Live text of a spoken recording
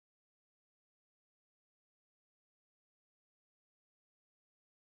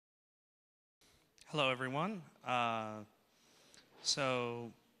Hello, everyone.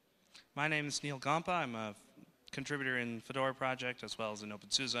 So my name is Neil Gompa. I'm a contributor in Fedora project as well as in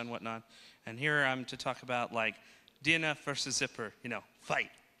openSUSE and whatnot. And here I'm to talk about like DNF versus Zypper, fight,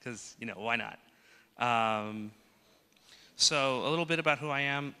 because, why not? So a little bit about who I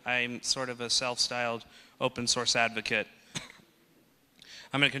am. I'm sort of a self-styled open source advocate.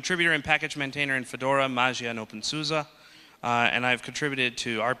 I'm a contributor and package maintainer in Fedora, Mageia, and openSUSE. And I've contributed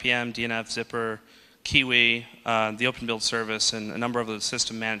to RPM, DNF, Zypper, Kiwi, the Open Build service, and a number of the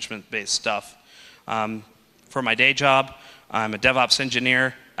system management-based stuff. For my day job, I'm a DevOps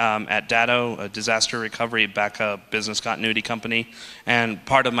engineer at Datto, a disaster recovery backup business continuity company. And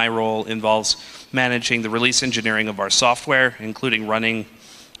part of my role involves managing the release engineering of our software, including running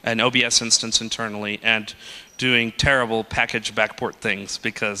an OBS instance internally and doing terrible package backport things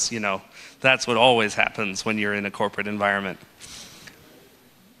because, that's what always happens when you're in a corporate environment.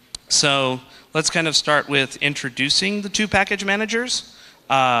 So let's kind of start with introducing the two package managers.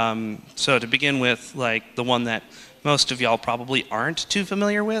 So to begin with, like the one that most of y'all probably aren't too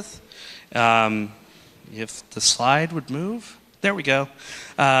familiar with. If the slide would move. There we go.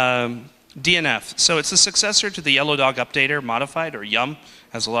 DNF. So it's a successor to the Yellowdog Updater modified, or YUM,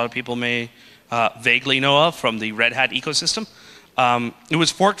 as a lot of people may vaguely know of from the Red Hat ecosystem. It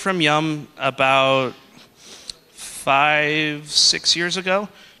was forked from YUM about 5-6 years ago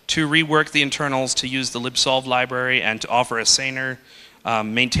to rework the internals to use the libsolv library and to offer a saner,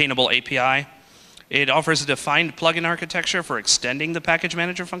 maintainable API. It offers a defined plugin architecture for extending the package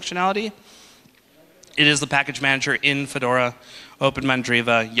manager functionality. It is the package manager in Fedora,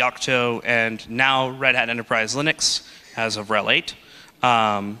 OpenMandriva, Yocto, and now Red Hat Enterprise Linux as of RHEL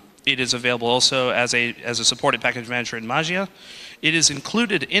 8. It is available also as a supported package manager in Mageia. It is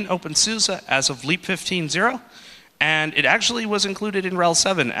included in openSUSE as of LEAP 15.0, and it actually was included in RHEL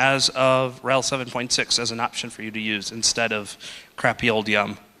 7 as of RHEL 7.6 as an option for you to use instead of crappy old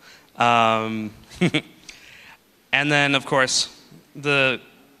YUM. And then, of course, the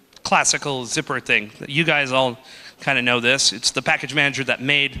classical Zypper thing. You guys all kind of know this. It's the package manager that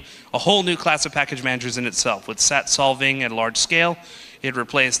made a whole new class of package managers in itself. With SAT solving at a large scale, it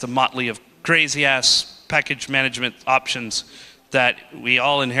replaced the motley of crazy-ass package management options that we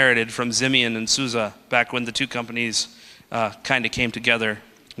all inherited from Ximian and SuSE back when the two companies kind of came together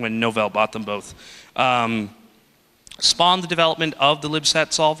when Novell bought them both. Spawned the development of the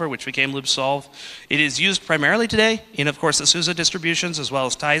libsatsolver, which became libsolv. It is used primarily today in, of course, the SUSE distributions as well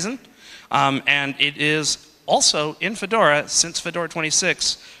as Tizen. And it is also in Fedora since Fedora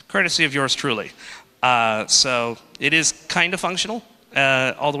 26, courtesy of yours truly. So it is kind of functional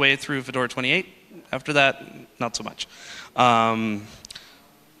all the way through Fedora 28. After that, not so much.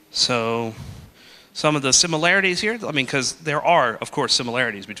 So some of the similarities here, because there are, of course,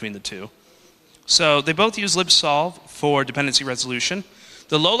 similarities between the two. So they both use libsolv for dependency resolution.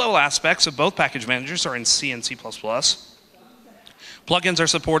 The low-level aspects of both package managers are in C and C++. Plugins are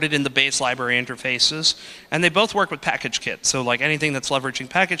supported in the base library interfaces, and they both work with PackageKit. So like anything that's leveraging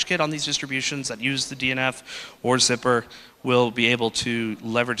PackageKit on these distributions that use the DNF or Zypper will be able to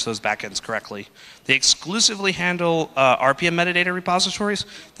leverage those backends correctly. They exclusively handle RPM metadata repositories.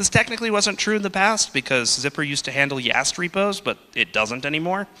 This technically wasn't true in the past because Zypper used to handle YaST repos, but it doesn't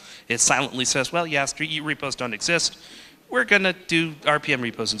anymore. It silently says, well, YaST repos don't exist. We're going to do RPM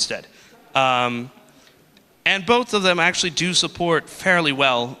repos instead. And both of them actually do support fairly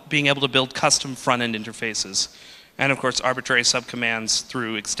well being able to build custom front-end interfaces. And of course, arbitrary subcommands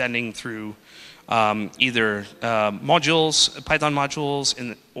through extending through either modules, Python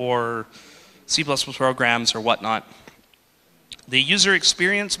modules, or C++ programs or whatnot. The user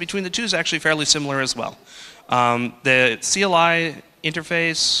experience between the two is actually fairly similar as well. The CLI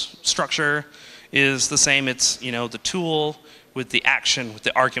interface structure is the same. It's the tool with the action, with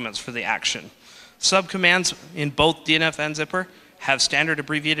the arguments for the action. Subcommands in both DNF and Zypper have standard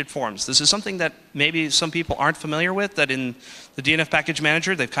abbreviated forms. This is something that maybe some people aren't familiar with, that in the DNF package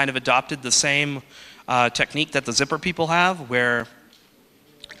manager, they've kind of adopted the same technique that the Zypper people have, where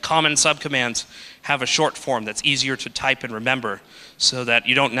common subcommands have a short form that's easier to type and remember so that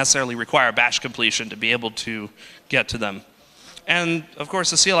you don't necessarily require bash completion to be able to get to them. And of course,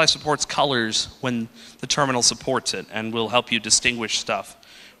 the CLI supports colors when the terminal supports it and will help you distinguish stuff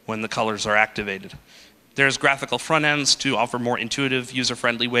when the colors are activated. There's graphical front ends to offer more intuitive,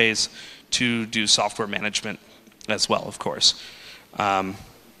 user-friendly ways to do software management as well, of course. But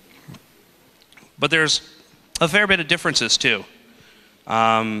there's a fair bit of differences too.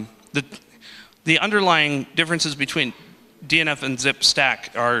 The underlying differences between DNF and Zypp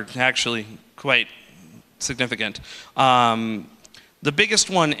stack are actually quite significant. The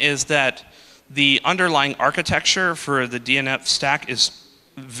biggest one is that The underlying architecture for the DNF stack is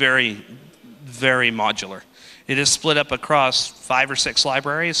very, very modular. It is split up across 5 or 6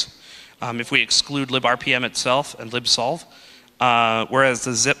 libraries, if we exclude librpm itself and libsolv, whereas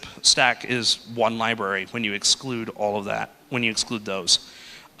the ZYpp stack is 1 library when you exclude all of that, when you exclude those.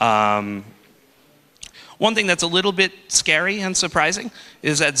 One thing that's a little bit scary and surprising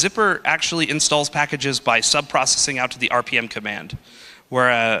is that Zypper actually installs packages by sub-processing out to the RPM command,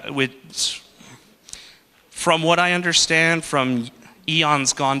 where from what I understand from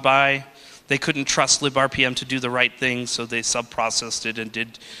eons gone by, they couldn't trust librpm to do the right thing, so they sub-processed it and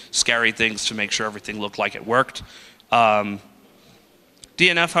did scary things to make sure everything looked like it worked.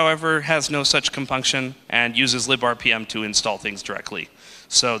 DNF, however, has no such compunction and uses librpm to install things directly.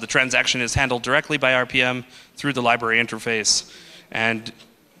 So the transaction is handled directly by RPM through the library interface and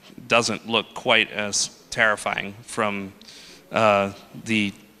doesn't look quite as terrifying from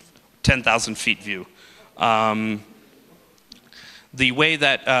the 10,000 feet view. The way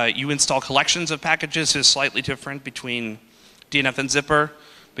that you install collections of packages is slightly different between DNF and Zypper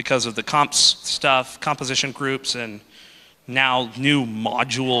because of the comps stuff, composition groups, and now new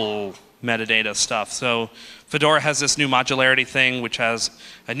module metadata stuff. So Fedora has this new modularity thing, which has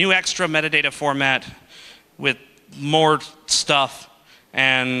a new extra metadata format with more stuff,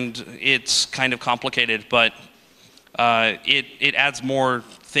 and it's kind of complicated, but it adds more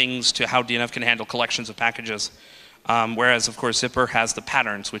things to how DNF can handle collections of packages. Whereas, of course, Zypper has the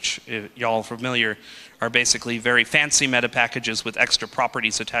patterns, which, if y'all are familiar, are basically very fancy meta packages with extra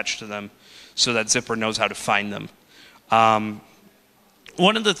properties attached to them so that Zypper knows how to find them.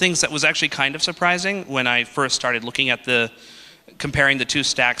 One of the things that was actually kind of surprising when I first started looking at comparing the 2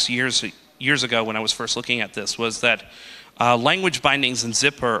 stacks years ago when I was first looking at this was that language bindings in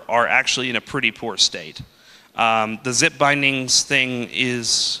Zypper are actually in a pretty poor state. The zip bindings thing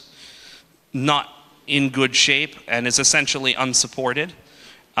is not in good shape and is essentially unsupported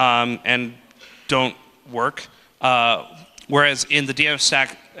and don't work. Whereas in the DNF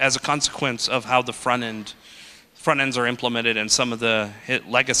stack, as a consequence of how the front ends are implemented and some of the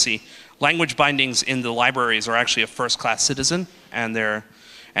legacy, language bindings in the libraries are actually a first-class citizen, and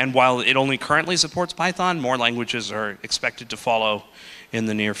while it only currently supports Python, more languages are expected to follow in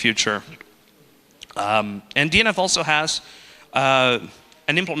the near future. And DNF also has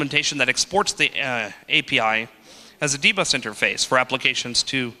an implementation that exports the API as a dbus interface for applications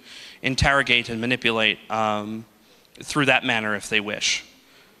to interrogate and manipulate through that manner if they wish.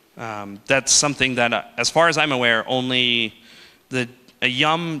 That's something that, as far as I'm aware, only a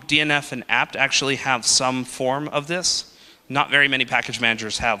YUM, DNF, and apt actually have some form of this. Not very many package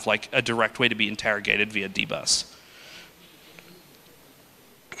managers have like a direct way to be interrogated via dbus.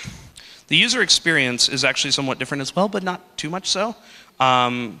 The user experience is actually somewhat different as well, but not too much so.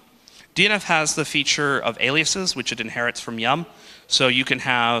 DNF has the feature of aliases, which it inherits from YUM. So you can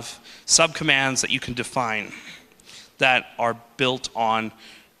have subcommands that you can define that are built on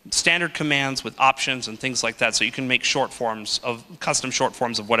standard commands with options and things like that. So you can make custom short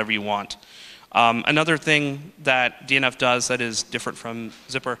forms of whatever you want. Another thing that DNF does that is different from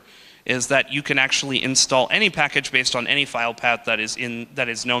Zypper is that you can actually install any package based on any file path that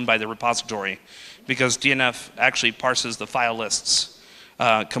is known by the repository, because DNF actually parses the file lists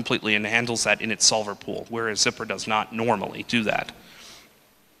completely and handles that in its solver pool, whereas Zypper does not normally do that.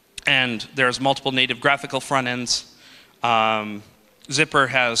 And there's multiple native graphical front ends. Zypper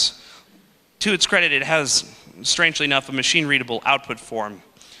has, to its credit, it has, strangely enough, a machine-readable output form,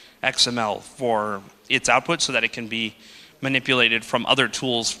 XML, for its output so that it can be manipulated from other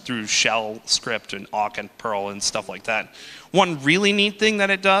tools through shell script and awk and Perl and stuff like that. One really neat thing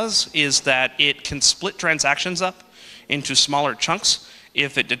that it does is that it can split transactions up into smaller chunks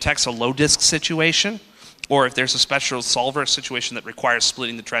if it detects a low disk situation or if there's a special solver situation that requires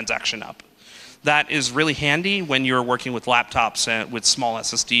splitting the transaction up. That is really handy when you're working with laptops and with small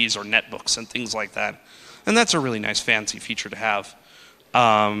SSDs or netbooks and things like that. And that's a really nice fancy feature to have.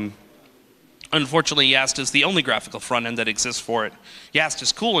 Unfortunately, YaST is the only graphical front end that exists for it. YaST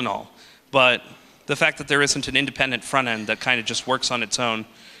is cool and all, but the fact that there isn't an independent front end that kind of just works on its own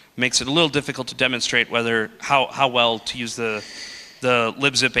makes it a little difficult to demonstrate how well to use the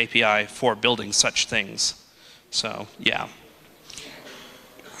libzip API for building such things. So, yeah.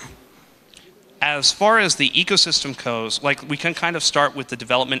 As far as the ecosystem goes, like, we can kind of start with the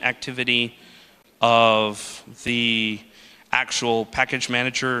development activity of the actual package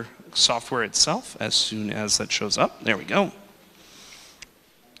manager software itself as soon as that shows up. There we go.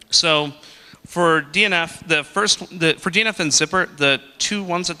 So for DNF, for DNF and Zypper, the 2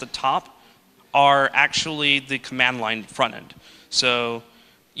 ones at the top are actually the command line front end. So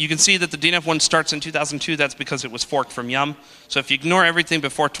You can see that the DNF one starts in 2002. That's because it was forked from YUM. So if you ignore everything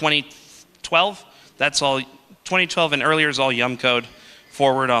before 2012, that's all 2012 and earlier is all YUM code.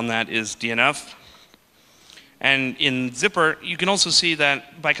 Forward on that is DNF. And in Zypper, you can also see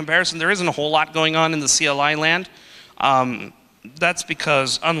that by comparison, there isn't a whole lot going on in the CLI land. That's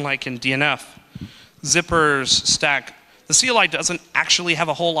because, unlike in DNF, Zypper's stack, the CLI doesn't actually have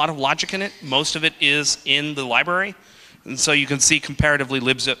a whole lot of logic in it. Most of it is in the library. And so you can see comparatively,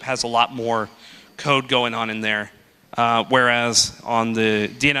 libzipp has a lot more code going on in there. Whereas on the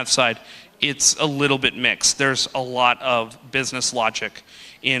DNF side, it's a little bit mixed. There's a lot of business logic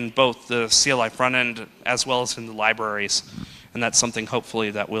in both the CLI front end as well as in the libraries. And that's something hopefully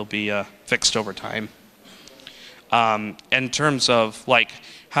that will be fixed over time. In terms of like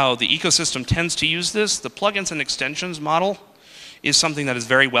how the ecosystem tends to use this, the plugins and extensions model is something that is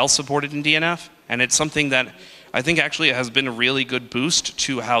very well supported in DNF. And it's something that I think actually has been a really good boost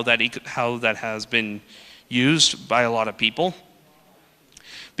to how that has been used by a lot of people.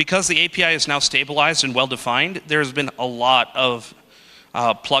 Because the API is now stabilized and well-defined, there's been a lot of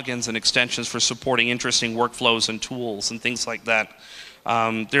plugins and extensions for supporting interesting workflows and tools and things like that.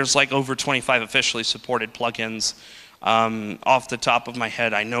 There's like over 25 officially supported plugins. Off the top of my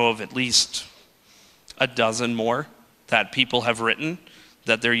head, I know of at least a dozen more that people have written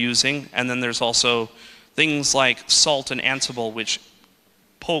that they're using. And then there's also things like Salt and Ansible, which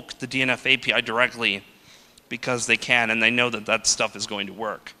poke the DNF API directly because they can, and they know that that stuff is going to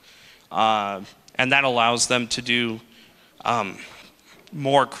work. And that allows them to do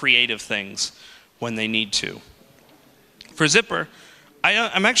more creative things when they need to. For Zypper,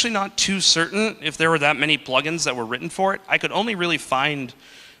 I'm actually not too certain if there were that many plugins that were written for it. I could only really find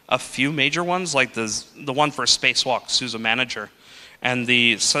a few major ones, like the one for Spacewalk SUSE Manager and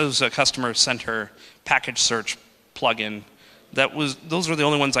the SUSE Customer Center package search plugin. Those were the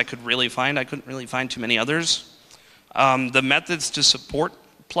only ones I could really find. I couldn't really find too many others. The methods to support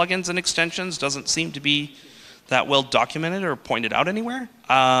plugins and extensions doesn't seem to be that well documented or pointed out anywhere.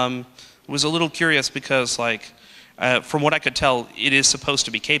 Was a little curious because, like, from what I could tell, it is supposed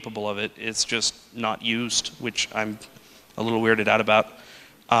to be capable of it. It's just not used, which I'm a little weirded out about.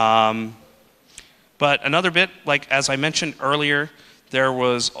 But another bit, like as I mentioned earlier,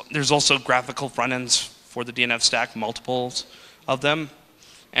 there's also graphical front ends for the DNF stack, multiples of them.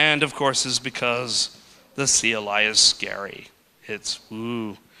 And of course is because the CLI is scary. It's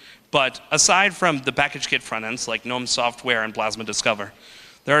woo. But aside from the package kit front ends like GNOME Software and Plasma Discover,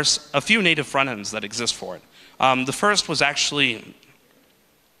 there's a few native front ends that exist for it. The first was actually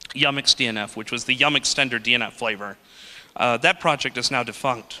YumX DNF, which was the YUM extender DNF flavor. That project is now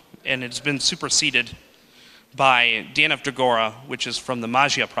defunct, and it's been superseded by DNF Dragora, which is from the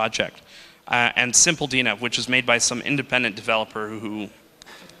Mageia project, and Simple DNF, which is made by some independent developer who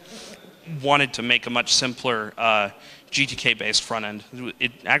wanted to make a much simpler GTK-based front end.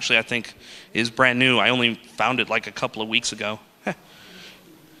 It actually, I think, is brand new. I only found it like a couple of weeks ago.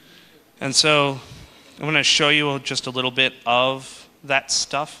 And so I'm going to show you just a little bit of that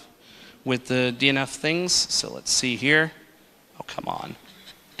stuff with the DNF things. So let's see here. Oh, come on.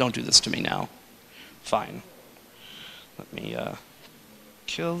 Don't do this to me now. Fine. Let me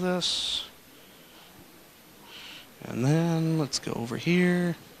kill this. And then let's go over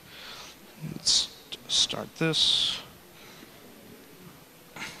here. Let's start this.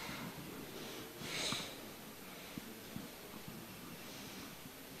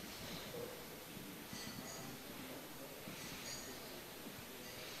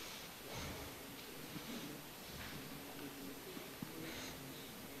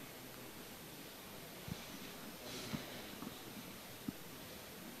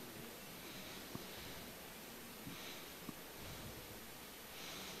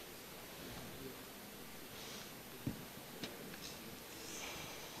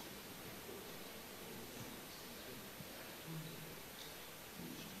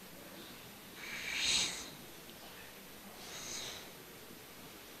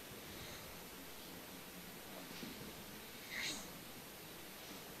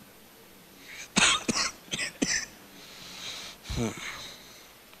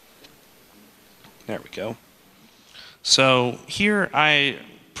 There we go. So here I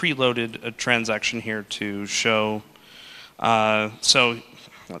preloaded a transaction here to show. So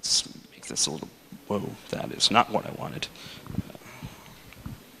let's make this a little. Whoa, that is not what I wanted.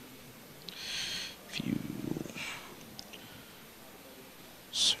 View.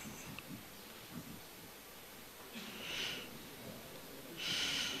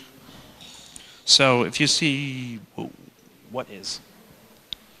 So if you see, whoa, what is?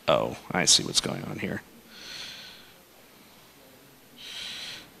 Oh, I see what's going on here.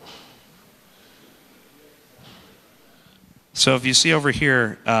 So if you see over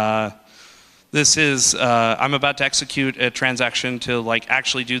here, this is, I'm about to execute a transaction to like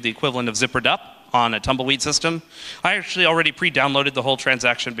actually do the equivalent of Zypper up on a tumbleweed system. I actually already pre-downloaded the whole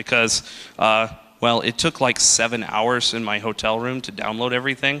transaction because, well, it took like 7 hours in my hotel room to download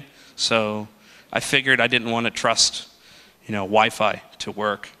everything. So I figured I didn't want to trust, Wi-Fi to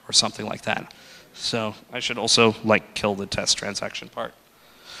work or something like that. So I should also like kill the test transaction part.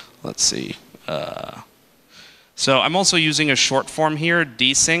 Let's see. So I'm also using a short form here,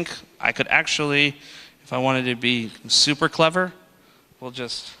 desync. I could actually, if I wanted to be super clever, we'll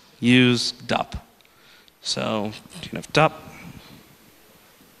just use dup. So DNF dup.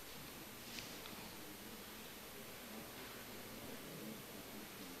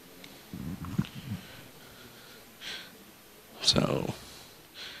 So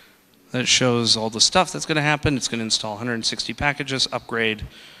that shows all the stuff that's going to happen. It's going to install 160 packages, upgrade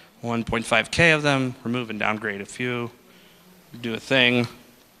 1.5K of them, remove and downgrade a few, do a thing.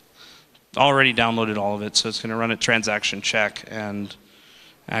 Already downloaded all of it, so it's going to run a transaction check and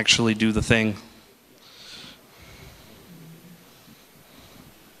actually do the thing.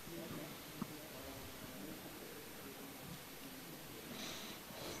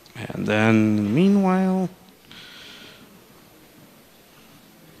 And then, meanwhile,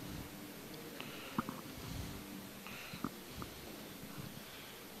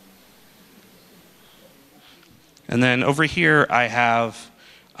 and then over here I have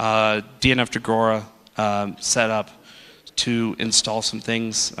DNF Dagora set up to install some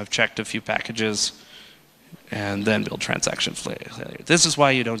things. I've checked a few packages and then build transaction failure. This is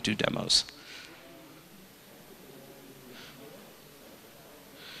why you don't do demos.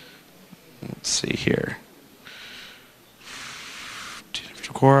 Let's see here.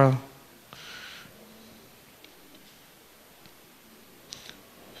 DNF Dagora.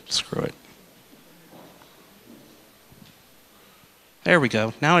 Screw it. There we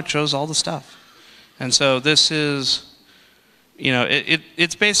go. Now it shows all the stuff. And so this is,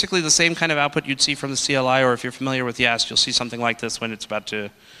 it's basically the same kind of output you'd see from the CLI, or if you're familiar with YaST, you'll see something like this when it's about to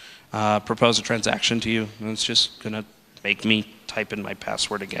propose a transaction to you. And it's just going to make me type in my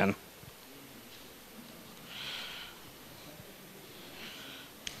password again.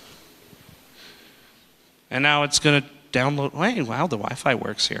 And now it's going to download. Wait, wow, the Wi-Fi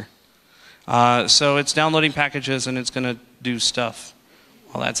works here. So it's downloading packages and it's going to do stuff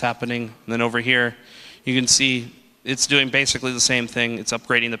while that's happening. And then over here, you can see it's doing basically the same thing. It's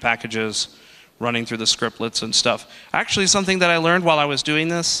upgrading the packages, running through the scriptlets and stuff. Actually, something that I learned while I was doing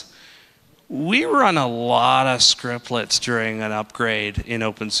this, we run a lot of scriptlets during an upgrade in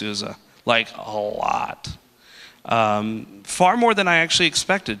openSUSE, like a lot. Far more than I actually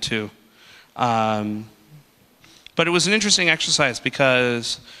expected to. But it was an interesting exercise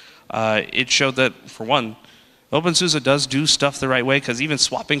because it showed that, for one, openSUSE does do stuff the right way, because even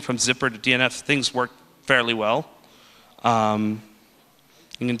swapping from Zypper to DNF, things work fairly well. You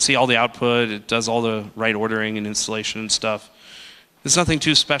can see all the output. It does all the right ordering and installation and stuff. There's nothing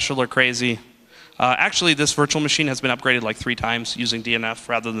too special or crazy. Actually, this virtual machine has been upgraded like 3 times using DNF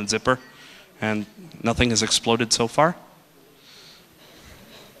rather than Zypper, and nothing has exploded so far.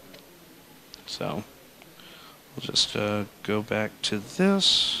 So we'll just go back to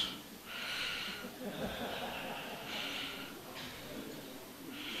this.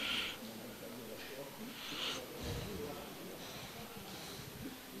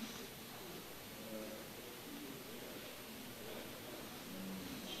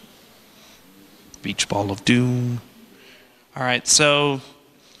 Beach ball of doom. All right, so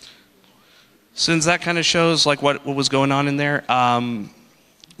since that kind of shows like what was going on in there,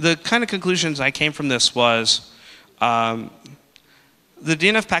 the kind of conclusions I came from this was the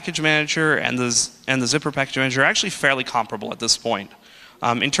DNF package manager and the Zypper package manager are actually fairly comparable at this point.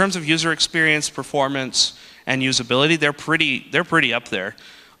 In terms of user experience, performance, and usability, they're pretty up there.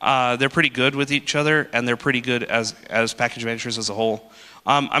 They're pretty good with each other, and they're pretty good as package managers as a whole.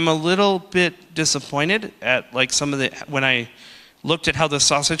 I'm a little bit disappointed at like some of the, when I looked at how the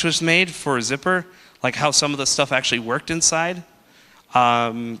sausage was made for Zypper, like how some of the stuff actually worked inside,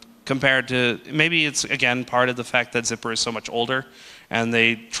 compared to, maybe it's again part of the fact that Zypper is so much older and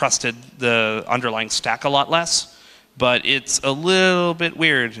they trusted the underlying stack a lot less, but it's a little bit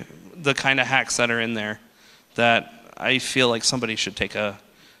weird, the kind of hacks that are in there, that I feel like somebody should take a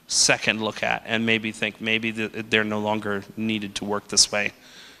second look at and maybe think maybe they're no longer needed to work this way.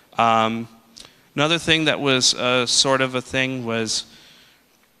 Another thing that was sort of a thing was,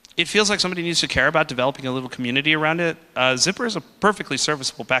 it feels like somebody needs to care about developing a little community around it. Zypper is a perfectly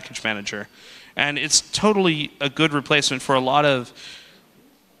serviceable package manager, and it's totally a good replacement for a lot of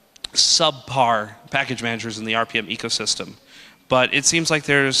subpar package managers in the RPM ecosystem. but it seems like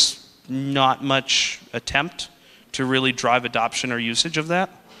there's not much attempt to really drive adoption or usage of that.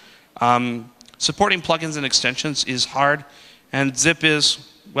 Supporting plugins and extensions is hard, and Zypp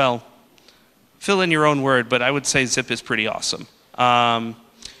is, well, fill in your own word, but I would say Zypp is pretty awesome.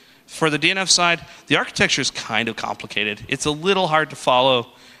 For the DNF side, the architecture is kind of complicated. It's a little hard to follow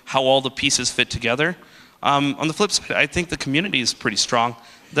how all the pieces fit together. On the flip side, I think the community is pretty strong.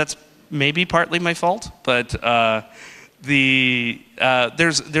 That's maybe partly my fault, but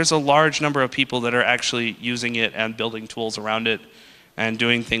there's a large number of people that are actually using it and building tools around it and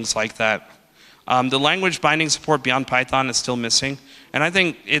doing things like that. The language binding support beyond Python is still missing, and I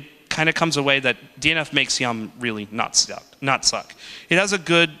think it kind of comes away that DNF makes YUM really not suck. It has a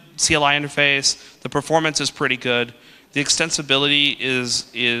good CLI interface. The performance is pretty good. The extensibility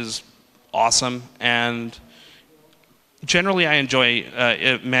is awesome, and generally I enjoy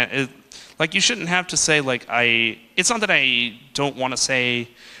it. Like, you shouldn't have to say, like, it's not that I don't want to say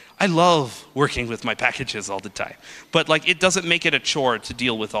I love working with my packages all the time, but like, it doesn't make it a chore to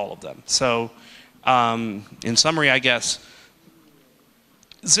deal with all of them. So in summary, I guess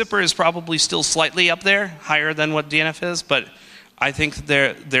Zypper is probably still slightly up there, higher than what DNF is, but I think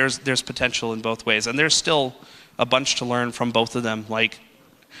there's potential in both ways, and there's still a bunch to learn from both of them. Like,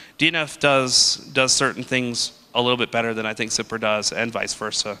 DNF does certain things a little bit better than I think Zypper does, and vice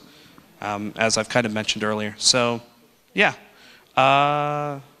versa, as I've kind of mentioned earlier. So, yeah.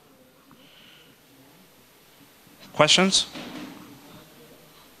 Questions?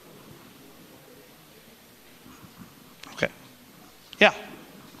 Okay. Yeah.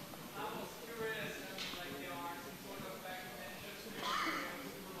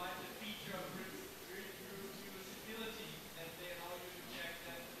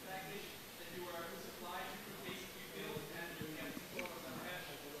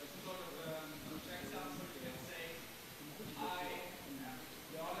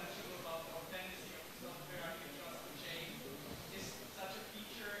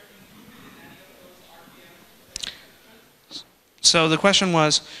 So the question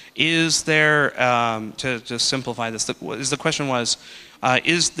was, is there, to simplify this, the question was,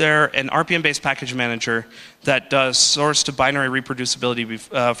 is there an RPM-based package manager that does source to binary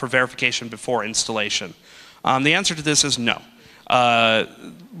reproducibility for verification before installation? The answer to this is no.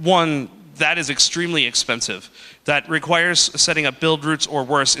 One, that is extremely expensive. That requires setting up build routes, or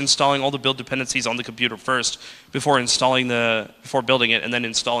worse, installing all the build dependencies on the computer first before building it, and then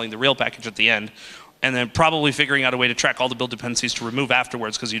installing the real package at the end. And then probably figuring out a way to track all the build dependencies to remove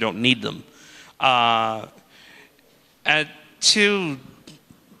afterwards because you don't need them. And two,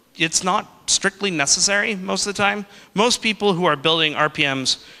 it's not strictly necessary most of the time. Most people who are building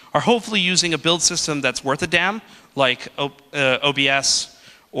RPMs are hopefully using a build system that's worth a damn, like OBS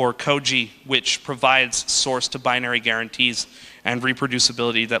or Koji, which provides source to binary guarantees and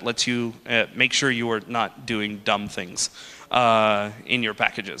reproducibility that lets you make sure you are not doing dumb things in your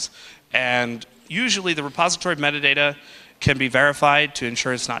packages. And usually the repository metadata can be verified to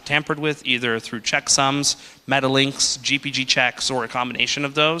ensure it's not tampered with, either through checksums, metalinks, GPG checks, or a combination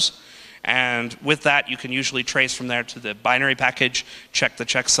of those. And with that, you can usually trace from there to the binary package, check the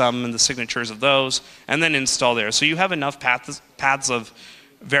checksum and the signatures of those, and then install there. So you have enough paths of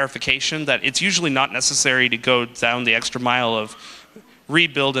verification that it's usually not necessary to go down the extra mile of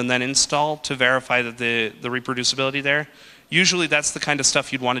rebuild and then install to verify that the reproducibility there. Usually that's the kind of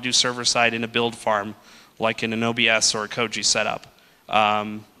stuff you'd want to do server-side in a build farm, like in an OBS or a Koji setup.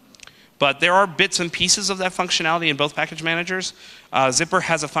 But there are bits and pieces of that functionality in both package managers. Zypper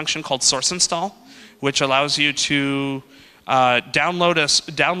has a function called source install, which allows you to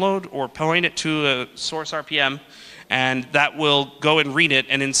download or point it to a source RPM, and that will go and read it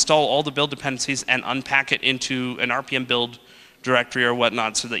and install all the build dependencies and unpack it into an RPM build directory or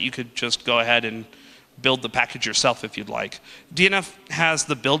whatnot, so that you could just go ahead and build the package yourself if you'd like. DNF has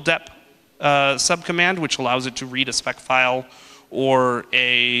the builddep subcommand, which allows it to read a spec file or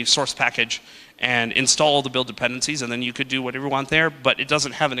a source package and install all the build dependencies, and then you could do whatever you want there, but it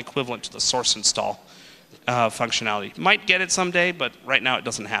doesn't have an equivalent to the source install functionality. Might get it someday, but right now it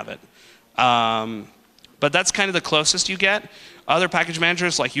doesn't have it. But that's kind of the closest you get. Other package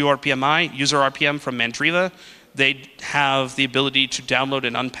managers like URPMI, user RPM from Mandriva, they have the ability to download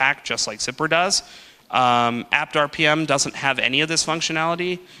and unpack just like Zypper does. apt-RPM doesn't have any of this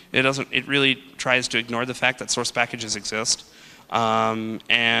functionality. It really tries to ignore the fact that source packages exist.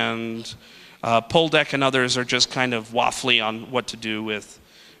 And Poldeck and others are just kind of waffly on what to do with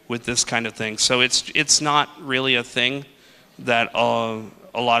this kind of thing. So it's not really a thing that a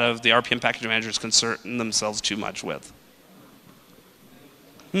lot of the RPM package managers concern themselves too much with.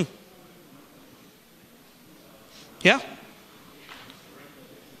 Yeah?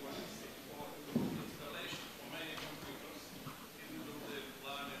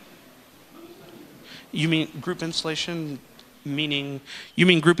 You mean group installation? Meaning, you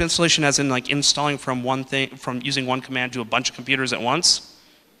mean group installation as in like installing from using one command to a bunch of computers at once?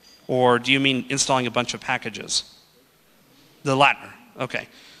 Or do you mean installing a bunch of packages? The latter, okay.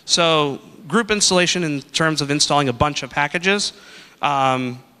 So group installation in terms of installing a bunch of packages.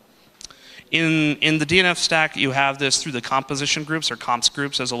 In the DNF stack, you have this through the composition groups, or comps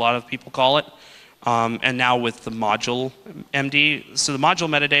groups as a lot of people call it. And now with the module MD. So the module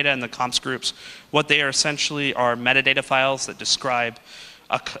metadata and the comps groups, what they are essentially are metadata files that describe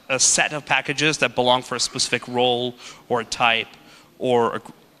a set of packages that belong for a specific role or a type or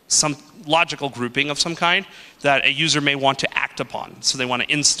some logical grouping of some kind that a user may want to act upon. So they want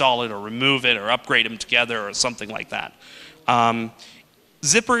to install it or remove it or upgrade them together or something like that.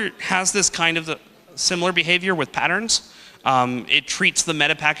 Zypper has this kind of similar behavior with patterns. It treats the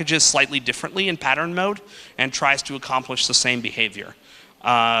meta packages slightly differently in pattern mode and tries to accomplish the same behavior.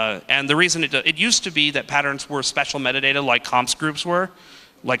 And the reason it used to be that patterns were special metadata like comps groups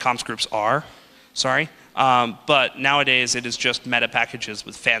are, sorry. But nowadays it is just meta packages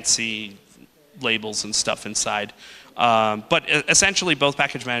with fancy labels and stuff inside. But essentially both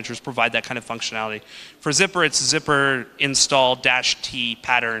package managers provide that kind of functionality. For Zypper, it's Zypper install -t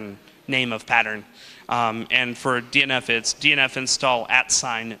pattern, name of pattern. And for DNF, it's DNF install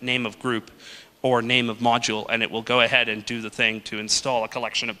 @ name of group or name of module, and it will go ahead and do the thing to install a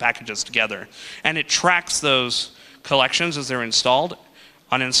collection of packages together. And it tracks those collections as they're installed,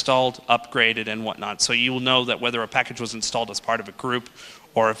 uninstalled, upgraded, and whatnot. So you will know that whether a package was installed as part of a group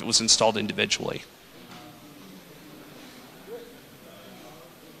or if it was installed individually.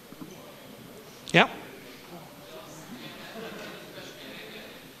 Yeah?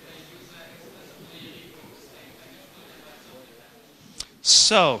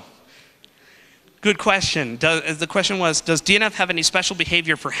 So, good question. The question was, does DNF have any special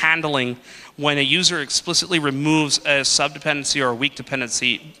behavior for handling when a user explicitly removes a subdependency or a weak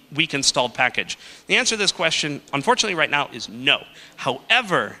dependency, weak installed package? The answer to this question, unfortunately right now, is no.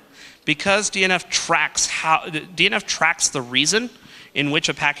 However, because DNF tracks the reason in which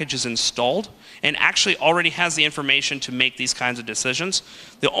a package is installed and actually already has the information to make these kinds of decisions,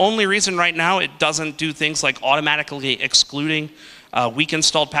 the only reason right now it doesn't do things like automatically excluding a weak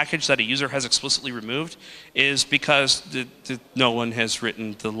installed package that a user has explicitly removed is because no one has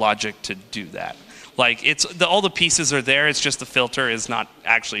written the logic to do that. Like all the pieces are there, it's just the filter is not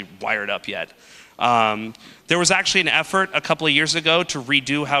actually wired up yet. There was actually an effort a couple of years ago to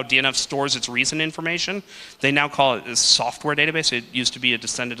redo how DNF stores its reason information. They now call it a software database. It used to be a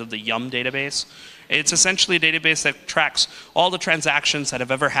descendant of the YUM database. It's essentially a database that tracks all the transactions that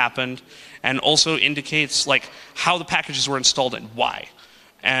have ever happened and also indicates like how the packages were installed and why.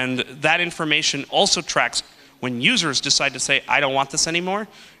 And that information also tracks when users decide to say, I don't want this anymore,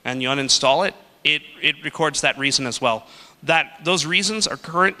 and you uninstall it, it records that reason as well. Those reasons are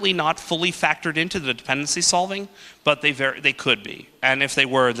currently not fully factored into the dependency solving, but they could be. And if they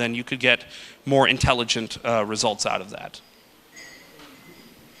were, then you could get more intelligent results out of that.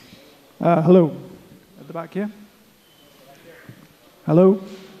 Hello. At the back here. Hello.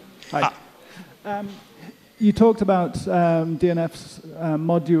 Hi. You talked about DNF's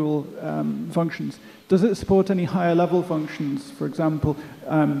module functions. Does it support any higher level functions? For example,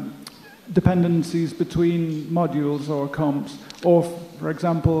 dependencies between modules or comps, or for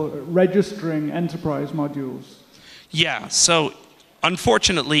example, registering enterprise modules? Yeah, so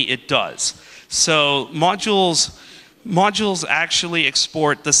unfortunately it does. So modules actually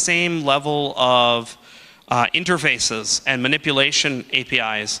export the same level of interfaces and manipulation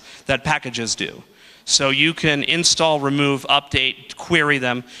APIs that packages do. So you can install, remove, update, query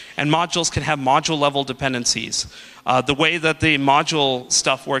them, and modules can have module level dependencies. The way that the module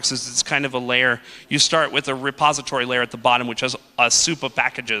stuff works is it's kind of a layer. You start with a repository layer at the bottom, which has a soup of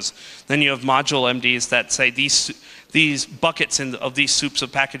packages. Then you have module MDs that say these buckets of these soups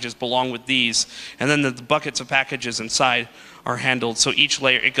of packages belong with these, and then the buckets of packages inside are handled. So each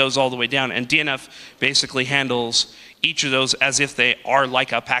layer, it goes all the way down, and DNF basically handles each of those as if they are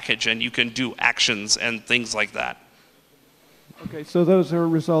like a package, and you can do actions and things like that. Okay, so those are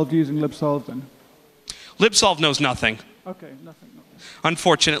resolved using libsolv then? Libsolv knows nothing. Okay, nothing.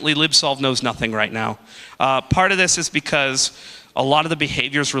 Unfortunately, libsolv knows nothing right now. Part of this is because a lot of the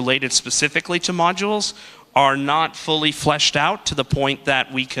behaviors related specifically to modules are not fully fleshed out to the point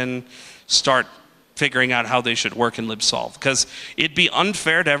that we can start figuring out how they should work in libsolv. Because it'd be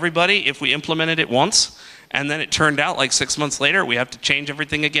unfair to everybody if we implemented it once and then it turned out like 6 months later we have to change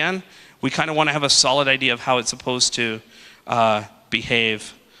everything again. We kind of want to have a solid idea of how it's supposed to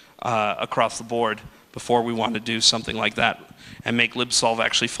behave across the board before we want to do something like that and make libsolv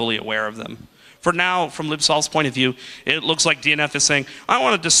actually fully aware of them. for now, from libsolv's point of view, it looks like DNF is saying, I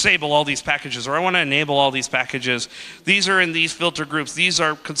want to disable all these packages, or I want to enable all these packages. These are in these filter groups. These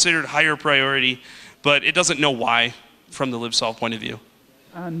are considered higher priority, but it doesn't know why from the libsolv point of view.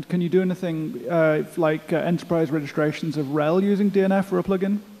 And can you do anything like enterprise registrations of RHEL using DNF or a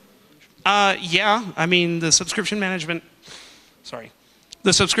plugin? Yeah, I mean, the subscription management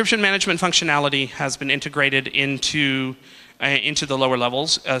functionality has been integrated into the lower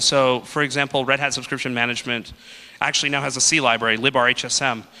levels. So, for example, Red Hat Subscription Management actually now has a C library,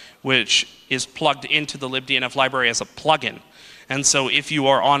 librhsm, which is plugged into the libdnf library as a plugin. And so if you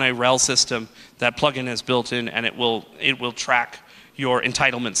are on a RHEL system, that plugin is built in, and it will track your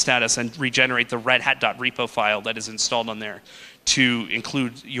entitlement status and regenerate the redhat.repo file that is installed on there to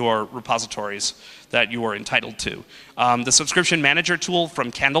include your repositories that you are entitled to. The subscription manager tool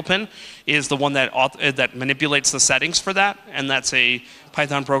from Candlepin is the one that manipulates the settings for that, and that's a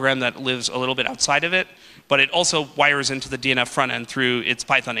Python program that lives a little bit outside of it, but it also wires into the DNF front end through its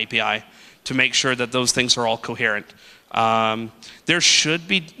Python API to make sure that those things are all coherent. This should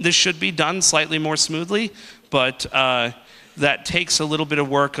be done slightly more smoothly, but that takes a little bit of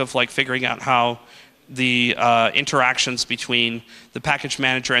work of like figuring out how the interactions between the package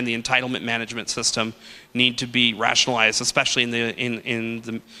manager and the entitlement management system need to be rationalized, especially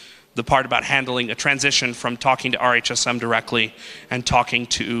in the part about handling a transition from talking to RHSM directly and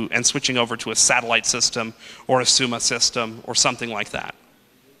switching over to a satellite system or a SUMA system or something like that.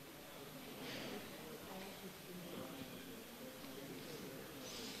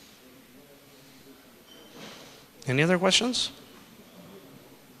 Any other questions?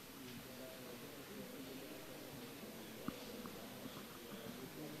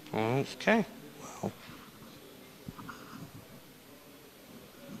 Okay. Well.